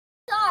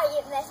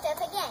messed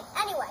up again.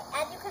 Anyway,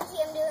 as you can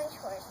see, I'm doing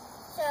chores.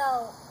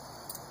 So,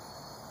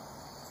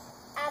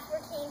 as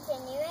we're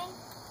continuing,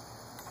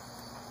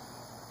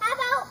 how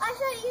about I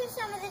show you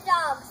some of the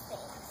dog's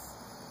things.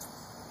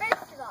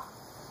 First of all,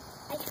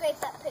 I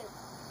scrape up poop.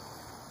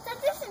 So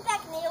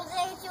disinfect needle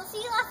days, you'll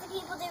see lots of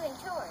people doing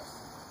chores,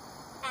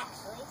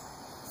 actually.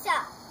 So,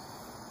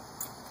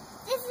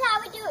 this is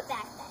how we do it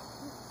back then.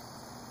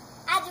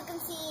 As you can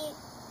see,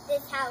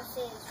 this house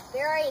is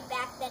very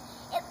back then.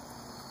 It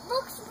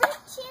looks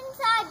rich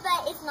inside,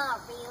 but it's not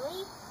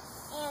really.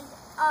 And,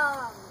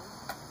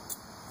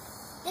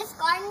 this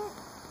garden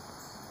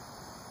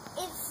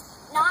is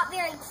not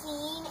very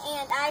clean,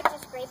 and I have to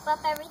scrape up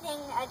everything,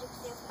 as you can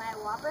see with my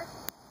whopper.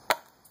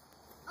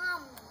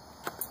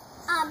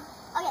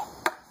 Okay,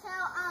 so,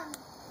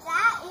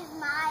 that is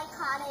my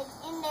cottage,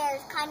 and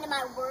there's kind of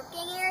my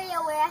working area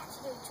where I have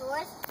to do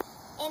chores.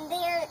 And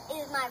there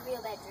is my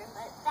real bedroom,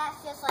 but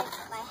that's just like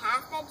my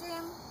half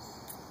bedroom.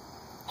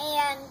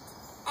 And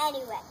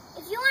anyway,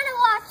 if you want to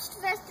watch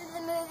the rest of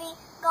the movie,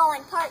 go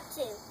on part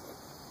 2.